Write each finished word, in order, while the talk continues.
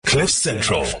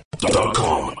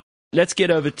CliffCentral.com. Let's get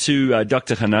over to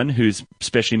Dr. Hanan, who's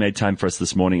specially made time for us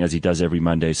this morning, as he does every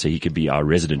Monday, so he could be our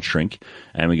resident shrink.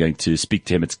 And we're going to speak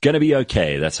to him. It's going to be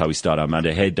okay. That's how we start our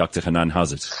Monday. Hey, Dr. Hanan,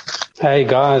 how's it? Hey,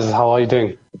 guys. How are you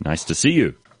doing? Nice to see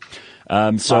you.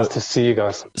 Nice to see you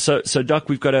guys. So, Doc,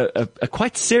 we've got a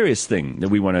quite serious thing that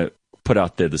we want to put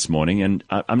out there this morning, and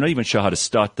I'm not even sure how to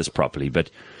start this properly, but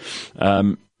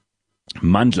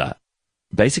Mandla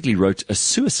basically wrote a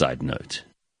suicide note.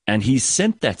 And he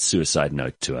sent that suicide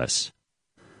note to us.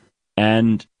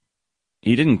 And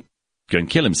he didn't go and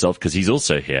kill himself because he's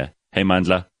also here. Hey,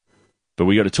 Mandla. But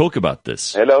we got to talk about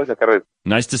this. Hello, Zacharias.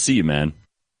 Nice to see you, man.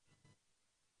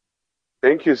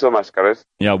 Thank you so much, Karis.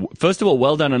 Yeah, first of all,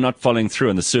 well done on not following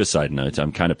through on the suicide note.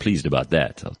 I'm kind of pleased about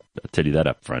that. I'll tell you that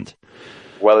up front.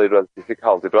 Well, it was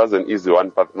difficult. It was an easy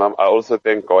one. But I also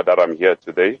thank God that I'm here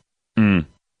today.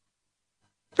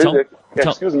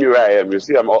 Excuse me where I am. You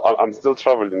see, I'm still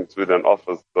traveling to an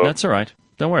office. So. That's all right.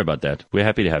 Don't worry about that. We're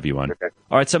happy to have you on. Okay.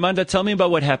 All right, so Mandla, tell me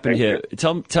about what happened here.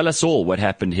 Tell us all what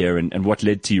happened here and what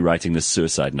led to you writing this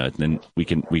suicide note. And then we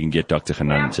can get Dr.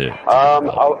 Hanan to. I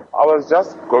was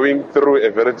just going through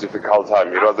a very difficult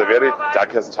time. It was the very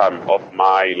darkest time of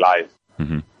my life.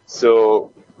 Mm-hmm.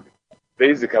 So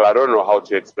basically, I don't know how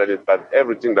to explain it, but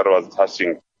everything that I was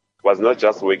touching was not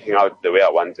just working out the way I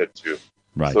wanted to.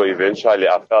 Right. So eventually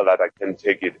I felt that I can't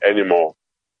take it anymore.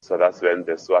 So that's when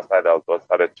the suicidal thought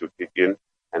started to kick in.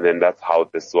 And then that's how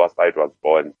the suicide was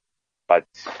born. But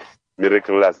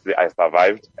miraculously, I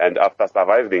survived. And after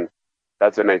surviving,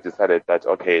 that's when I decided that,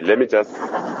 okay, let me just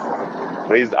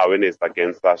raise awareness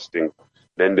against such things.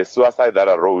 Then the suicide that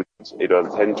I wrote, it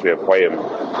was turned to a poem.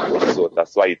 So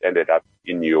that's why it ended up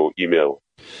in your email.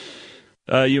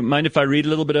 You mind if I read a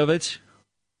little bit of it?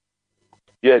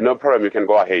 Yeah, no problem. You can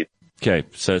go ahead. Okay,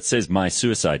 so it says, my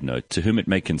suicide note, to whom it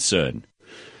may concern.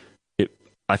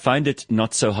 I find it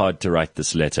not so hard to write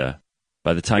this letter.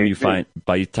 By the time you find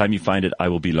it, I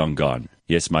will be long gone.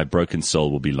 Yes, my broken soul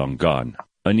will be long gone.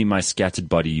 Only my scattered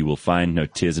body you will find, no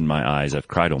tears in my eyes. I've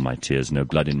cried all my tears, no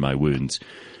blood in my wounds.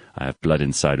 I have blood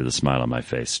inside with a smile on my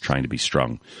face, trying to be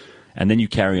strong. And then you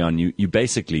carry on. You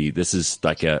basically, this is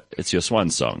like it's your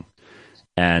swan song.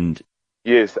 And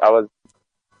yes, I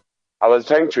was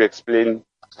trying to explain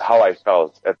how I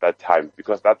felt at that time,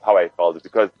 because that's how I felt.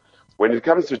 Because when it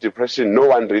comes to depression, no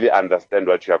one really understands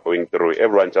what you are going through.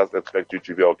 Everyone just expects you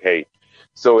to be okay.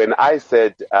 So when I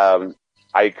said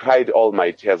I cried all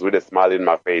my tears with a smile in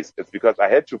my face, it's because I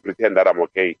had to pretend that I'm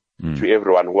okay to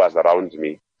everyone who was around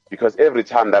me. Because every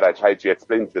time that I tried to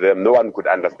explain to them, no one could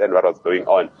understand what was going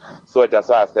on. So that's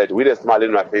why I said, with a smile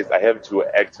in my face, I have to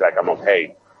act like I'm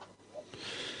okay.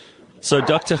 So,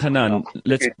 Dr. Hanan,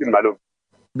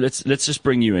 let's just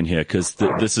bring you in here, because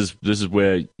this is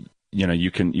where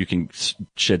you can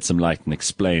shed some light and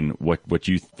explain what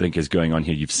you think is going on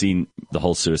here. You've seen the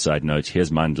whole suicide note.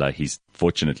 Here's Mandla. He's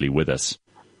fortunately with us.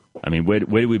 I mean, where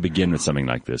do we begin with something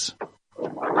like this?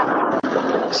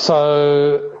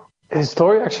 So his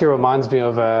story actually reminds me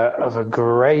of a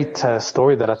great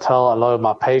story that I tell a lot of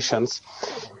my patients.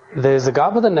 There's a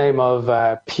guy by the name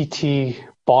of P.T.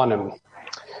 Barnum.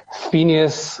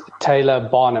 Phineas Taylor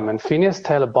Barnum. And Phineas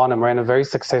Taylor Barnum ran a very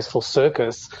successful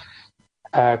circus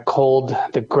called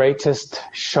The Greatest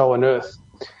Show on Earth.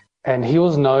 And he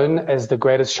was known as the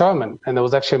greatest showman. And there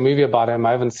was actually a movie about him.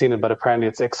 I haven't seen it, but apparently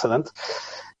it's excellent.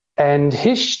 And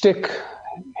his shtick,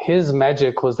 his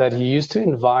magic was that he used to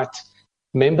invite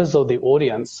members of the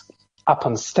audience up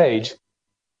on stage.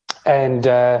 And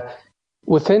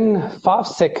within 5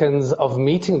 seconds of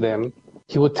meeting them,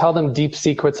 he would tell them deep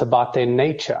secrets about their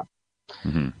nature.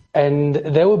 Mm-hmm. And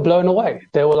they were blown away.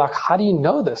 They were like, how do you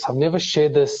know this? I've never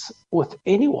shared this with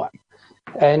anyone.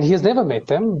 And he has never met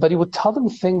them, but he would tell them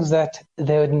things that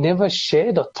they had never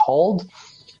shared or told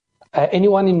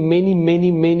anyone in many,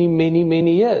 many, many, many,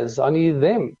 many years. Only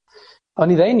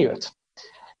they knew it.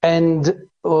 And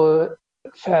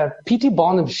P.T.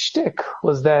 Barnum's shtick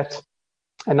was that,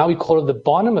 and now we call it the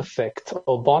Barnum effect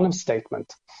or Barnum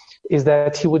statement, is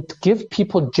that he would give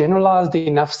people generalized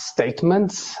enough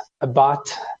statements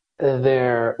about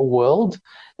their world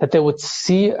that they would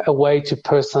see a way to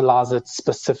personalize it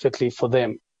specifically for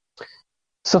them.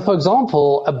 So, for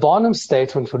example, a Barnum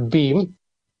statement would be,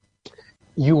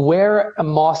 you wear a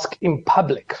mask in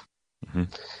public. Mm-hmm.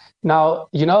 Now,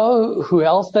 you know who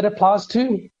else that applies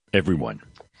to? Everyone.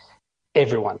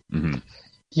 Mm-hmm.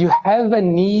 You have a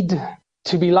need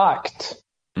to be liked.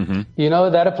 Mm-hmm. You know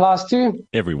that applies to?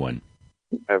 Everyone.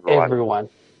 Everyone.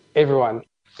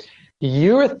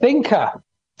 You're a thinker.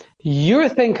 You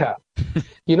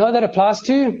know that applies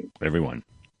to? Everyone.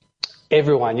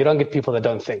 everyone. You don't get people that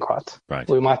don't think, right? Right.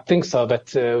 We might think so,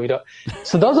 but we don't.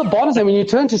 So those are bonus. And when you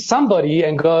turn to somebody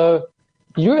and go,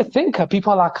 you're a thinker,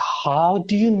 people are like, how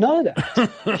do you know that?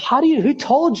 Who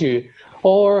told you?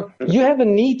 Or you have a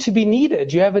need to be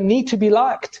needed. You have a need to be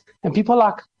liked. And people are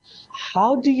like,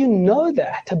 how do you know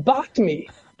that about me?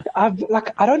 I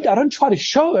don't try to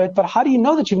show it, but how do you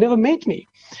know that you've never met me?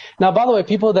 Now, by the way,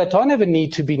 people that don't have a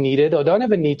need to be needed or don't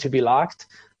have a need to be liked,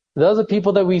 those are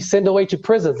people that we send away to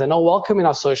prisons. They're not welcome in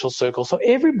our social circle. So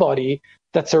everybody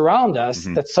that's around us,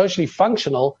 that's socially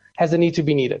functional, has a need to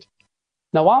be needed.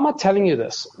 Now, why am I telling you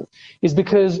this? Is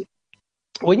because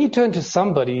when you turn to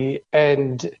somebody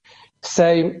and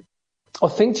say, or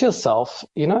think to yourself,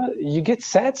 you get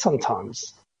sad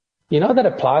sometimes. That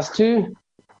applies to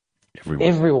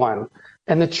everyone.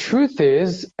 And the truth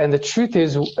is,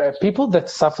 people that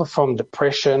suffer from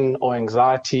depression or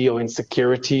anxiety or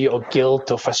insecurity or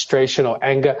guilt or frustration or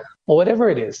anger or whatever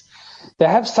it is, they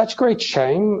have such great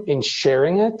shame in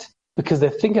sharing it because they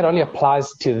think it only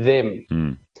applies to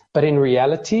them. But in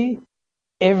reality,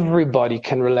 everybody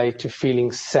can relate to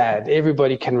feeling sad.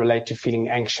 Everybody can relate to feeling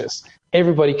anxious.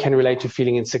 Everybody can relate to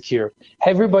feeling insecure.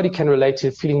 Everybody can relate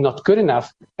to feeling not good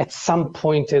enough at some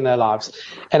point in their lives.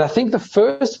 And I think the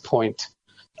first point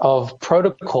of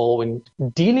protocol when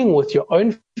dealing with your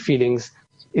own feelings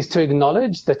is to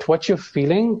acknowledge that what you're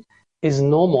feeling is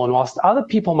normal. And whilst other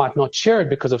people might not share it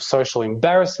because of social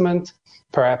embarrassment,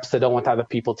 perhaps they don't want other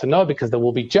people to know because they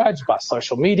will be judged by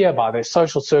social media, by their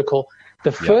social circle.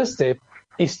 The first step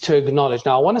is to acknowledge.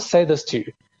 Now, I want to say this to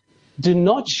you. Do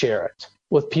not share it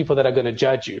with people that are going to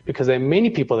judge you, because there are many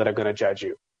people that are going to judge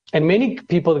you. And many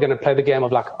people are going to play the game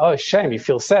of like, oh, shame, you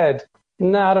feel sad.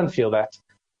 No, I don't feel that.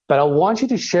 But I want you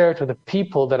to share it with the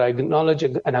people that I acknowledge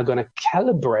and are going to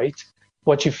calibrate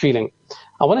what you're feeling.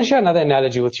 I want to share another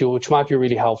analogy with you, which might be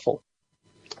really helpful.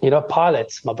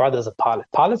 Pilots, my brother's a pilot.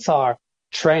 Pilots are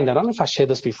trained, I don't know if I shared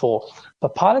this before,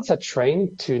 but pilots are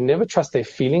trained to never trust their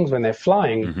feelings when they're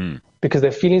flying because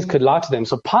their feelings could lie to them.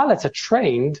 So pilots are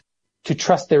trained to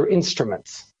trust their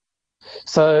instruments.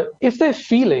 So if their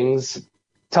feelings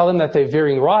tell them that they're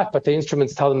veering right, but their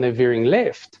instruments tell them they're veering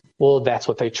left, well, that's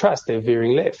what they trust, they're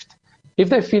veering left. If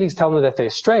their feelings tell them that they're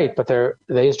straight, but their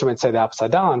instruments say they're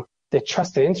upside down, they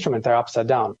trust their instrument, they're upside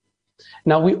down.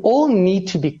 Now, we all need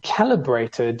to be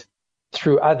calibrated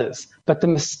through others, but the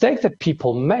mistake that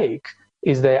people make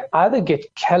is they either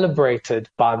get calibrated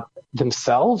by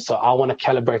themselves, so I want to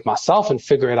calibrate myself and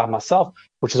figure it out myself,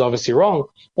 which is obviously wrong,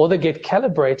 or they get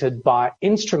calibrated by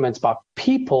instruments, by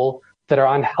people that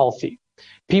are unhealthy,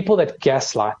 people that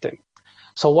gaslight them.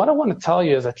 So what I want to tell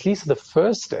you is at least the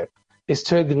first step is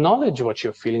to acknowledge what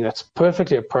you're feeling. That's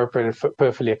perfectly appropriate and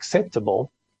perfectly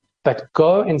acceptable, but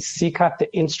go and seek out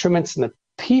the instruments and the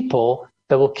people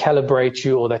that will calibrate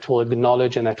you or that will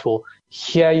acknowledge and that will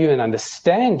hear you and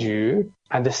understand you,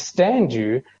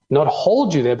 not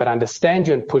hold you there, but understand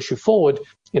you and push you forward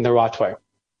in the right way.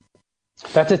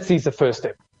 That's at least the first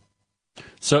step.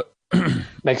 So,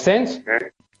 makes sense?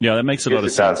 Yeah, that makes a lot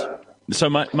of sense. So,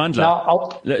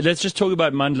 Mandla, let's just talk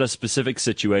about Mandla's specific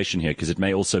situation here, because it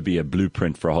may also be a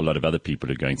blueprint for a whole lot of other people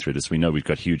who are going through this. We know we've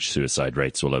got huge suicide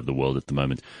rates all over the world at the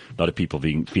moment. A lot of people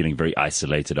feeling very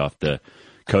isolated after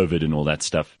COVID and all that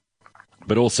stuff.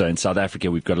 But also in South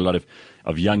Africa, we've got a lot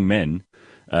of young men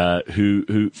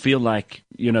who feel like,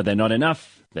 they're not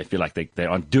enough. They feel like they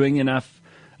aren't doing enough.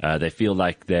 They feel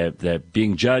like they're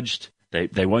being judged.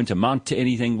 They won't amount to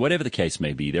anything, whatever the case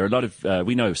may be. There are a lot of,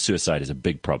 we know suicide is a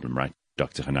big problem, right,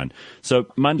 Dr. Hanan? So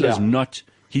Mandla's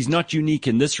he's not unique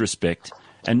in this respect.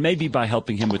 And maybe by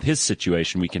helping him with his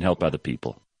situation, we can help other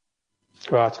people.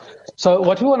 Right. So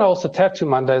what we want to also tap to,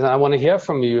 Monday, and I want to hear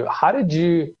from you, how did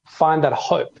you find that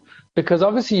hope? Because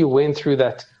obviously you went through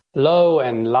that low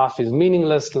and life is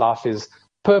meaningless, life is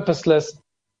purposeless.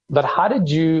 But how did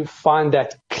you find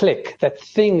that click, that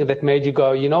thing that made you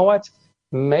go, you know what?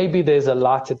 Maybe there's a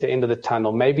light at the end of the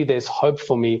tunnel. Maybe there's hope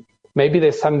for me. Maybe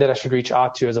there's something that I should reach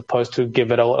out to as opposed to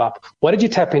give it all up. What did you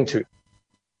tap into?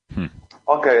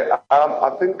 Okay.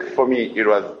 I think for me, it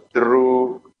was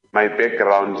through my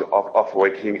background of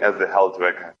working as a health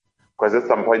worker. Because at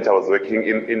some point I was working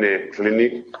in a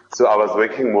clinic. So I was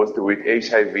working mostly with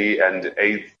HIV and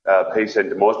AIDS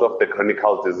patients, most of the chronic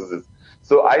diseases.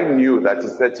 So I knew that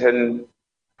certain,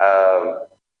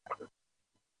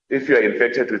 if you are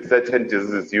infected with certain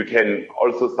diseases, you can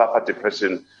also suffer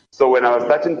depression. So when I was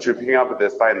starting to pick up the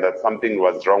sign that something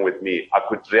was wrong with me, I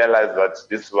could realize that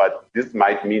this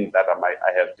might mean that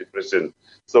I have depression.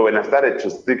 So when I started to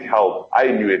seek help,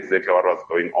 I knew exactly what was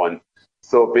going on.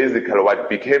 So basically what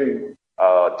became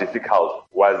difficult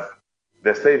was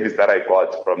the service that I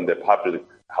got from the public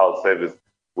health service.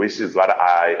 which is what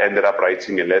I ended up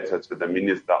writing a letter to the then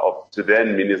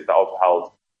Minister of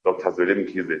Health, Dr. Zweli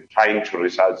Mkhize, trying to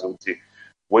reach out to.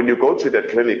 When you go to the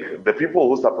clinic, the people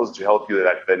who are supposed to help you,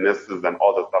 like the nurses and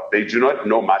all the stuff, they do not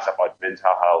know much about mental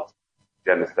health.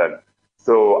 Do you understand?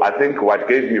 So I think what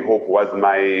gave me hope was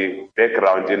my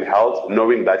background in health,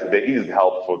 knowing that there is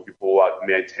help for people who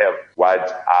might have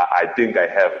what I think I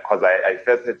have, because I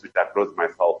first had to diagnose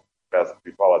myself first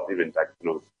before I was even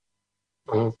diagnosed.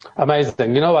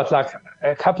 Amazing. You know what, like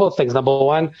a couple of things. Number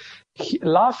one,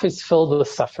 life is filled with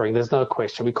suffering. There's no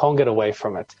question. We can't get away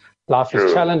from it. Life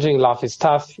is challenging. Life is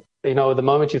tough. You know, the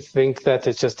moment you think that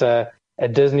it's just a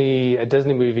Disney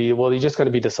movie, well, you're just going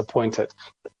to be disappointed.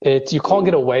 You can't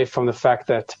get away from the fact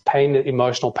that pain,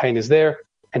 emotional pain is there,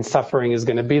 and suffering is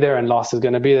going to be there, and loss is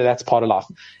going to be there. That's part of life.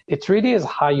 It really is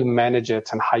how you manage it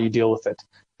and how you deal with it.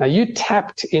 Now, you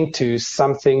tapped into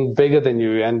something bigger than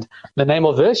you, and the name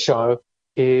of this show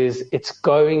is It's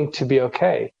Going to Be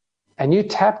Okay. And you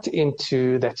tapped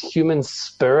into that human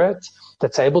spirit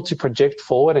that's able to project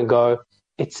forward and go,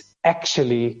 it's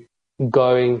actually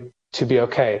going to be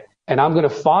okay. And I'm going to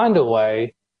find a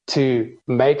way to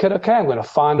make it okay. I'm going to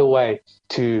find a way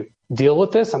to deal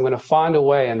with this. I'm going to find a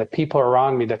way, and the people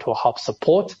around me that will help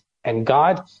support and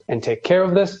guide and take care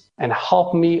of this and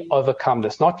help me overcome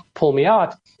this. Not pull me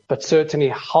out, but certainly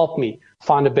help me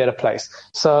find a better place.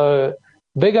 So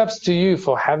big ups to you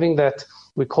for having that.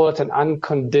 We call it an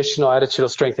unconditional attitude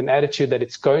of strength, an attitude that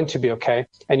it's going to be okay.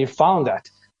 And you found that.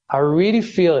 I really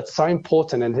feel it's so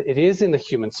important, and it is in the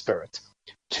human spirit,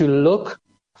 to look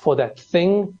for that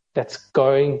thing that's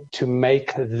going to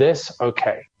make this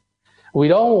okay. We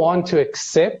don't want to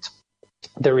accept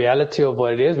the reality of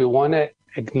what it is. We want to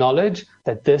acknowledge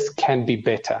that this can be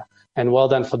better. And well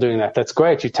done for doing that. That's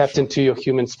great. You tapped into your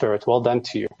human spirit. Well done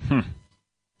to you.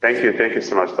 Thank you. Thank you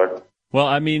so much, Doctor. Well,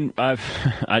 I mean,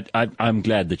 I'm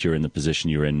glad that you're in the position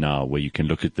you're in now, where you can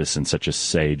look at this in such a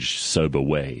sage, sober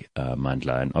way,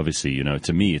 Mandla. And obviously, you know,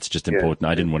 to me, it's just important.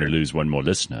 I didn't want to lose one more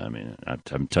listener. I mean,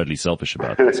 I'm totally selfish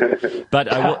about this.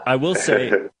 But I will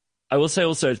say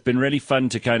also, it's been really fun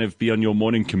to kind of be on your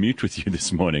morning commute with you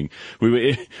this morning.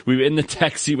 We were in the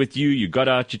taxi with you. You got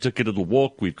out, you took a little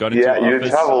walk. We've got into the office. You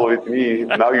travel with me.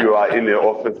 Now you are in the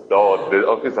office door. The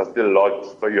office is still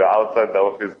locked, so you're outside the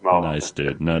office now. Nice,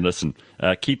 dude. No, listen,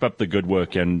 keep up the good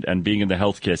work, and being in the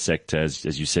healthcare sector,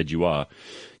 as you said you are.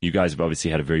 You guys have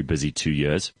obviously had a very busy 2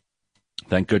 years.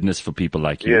 Thank goodness for people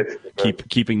like you. Yes.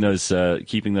 Keeping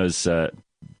those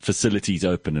facilities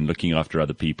open and looking after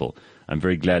other people. I'm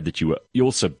very glad that you're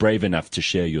also brave enough to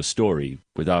share your story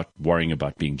without worrying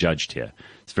about being judged here.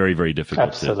 It's very, very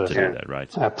difficult to do that,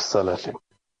 right? Absolutely.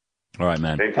 All right,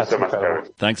 man. Thank you so much,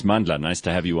 Gareth. Thanks, Mandla. Nice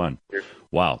to have you on.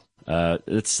 Wow.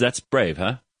 That's brave,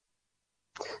 huh?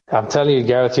 I'm telling you,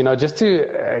 Gareth, you know, just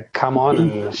to come on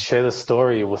and share the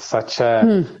story with such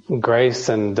grace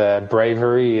and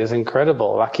bravery is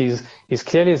incredible. Like he's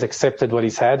clearly has accepted what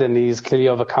he's had, and he's clearly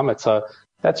overcome it. So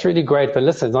that's really great. But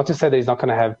listen, it's not to say that he's not going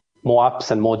to have more ups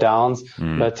and more downs,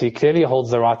 but he clearly holds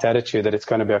the right attitude that it's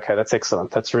going to be okay. That's excellent.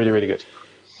 That's really, really good.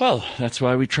 Well, that's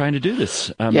why we're trying to do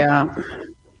this. Yeah.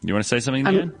 You want to say something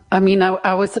again? I mean,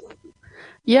 I was,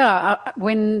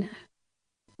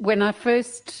 when I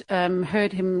first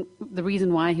heard him, the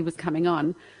reason why he was coming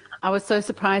on, I was so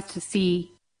surprised to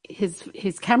see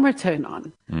his camera turn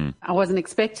on. I wasn't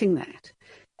expecting that.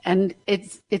 And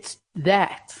it's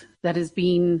that has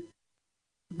been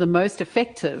the most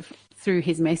effective through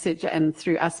his message and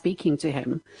through us speaking to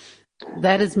him.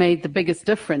 That has made the biggest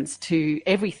difference to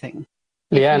everything.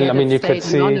 Yeah, and I mean, you could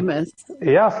see. Anonymous.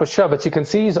 Yeah, for sure. But you can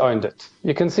see he's owned it.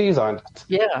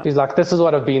 Yeah. He's like, this is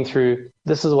what I've been through.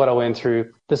 This is what I went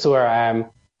through. This is where I am.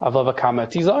 I've overcome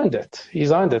it. He's owned it.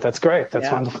 That's great.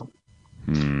 That's wonderful.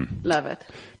 Love it.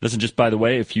 Listen, just by the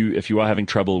way, if you are having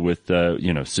trouble with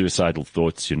suicidal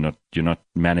thoughts, you're not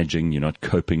managing, you're not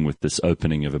coping with this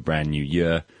opening of a brand new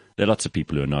year. There are lots of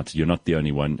people who are not. You're not the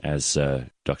only one, as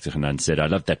Dr. Hanan said. I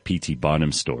love that P.T.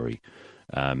 Barnum story.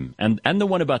 And the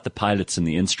one about the pilots and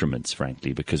the instruments,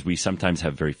 frankly, because we sometimes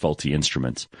have very faulty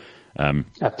instruments.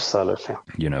 Absolutely.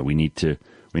 You know, we need to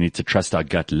trust our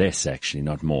gut less, actually,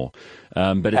 not more.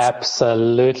 But it's,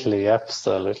 absolutely.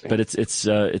 But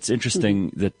it's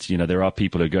interesting that, you know, there are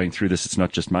people who are going through this. It's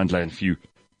not just Mandla. And if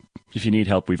you need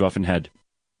help, we've often had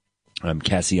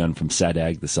Cassie on from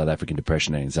SADAG, the South African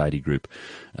Depression and Anxiety Group,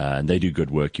 and they do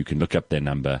good work. You can look up their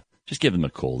number. Just give them a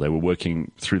call. They were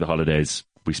working through the holidays.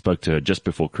 We spoke to her just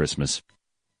before Christmas,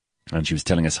 and she was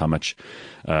telling us how much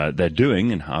they're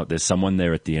doing and how there's someone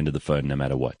there at the end of the phone no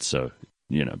matter what. So,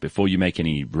 you know, before you make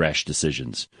any rash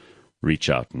decisions, reach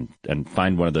out and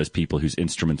find one of those people whose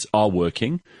instruments are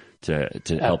working to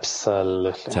help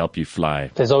Absolutely. to help you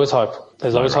fly. There's always hope.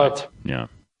 There's always hope. Yeah.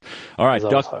 All right,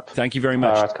 There's always Doc. hope. Thank you very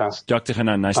much, All right, guys. Dr.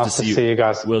 Hanan. Nice to see you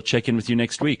guys. We'll check in with you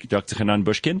next week, Dr. Hanan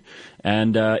Bushkin,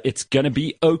 and it's going to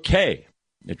be okay.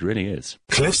 It really is.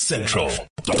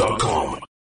 CliffCentral.com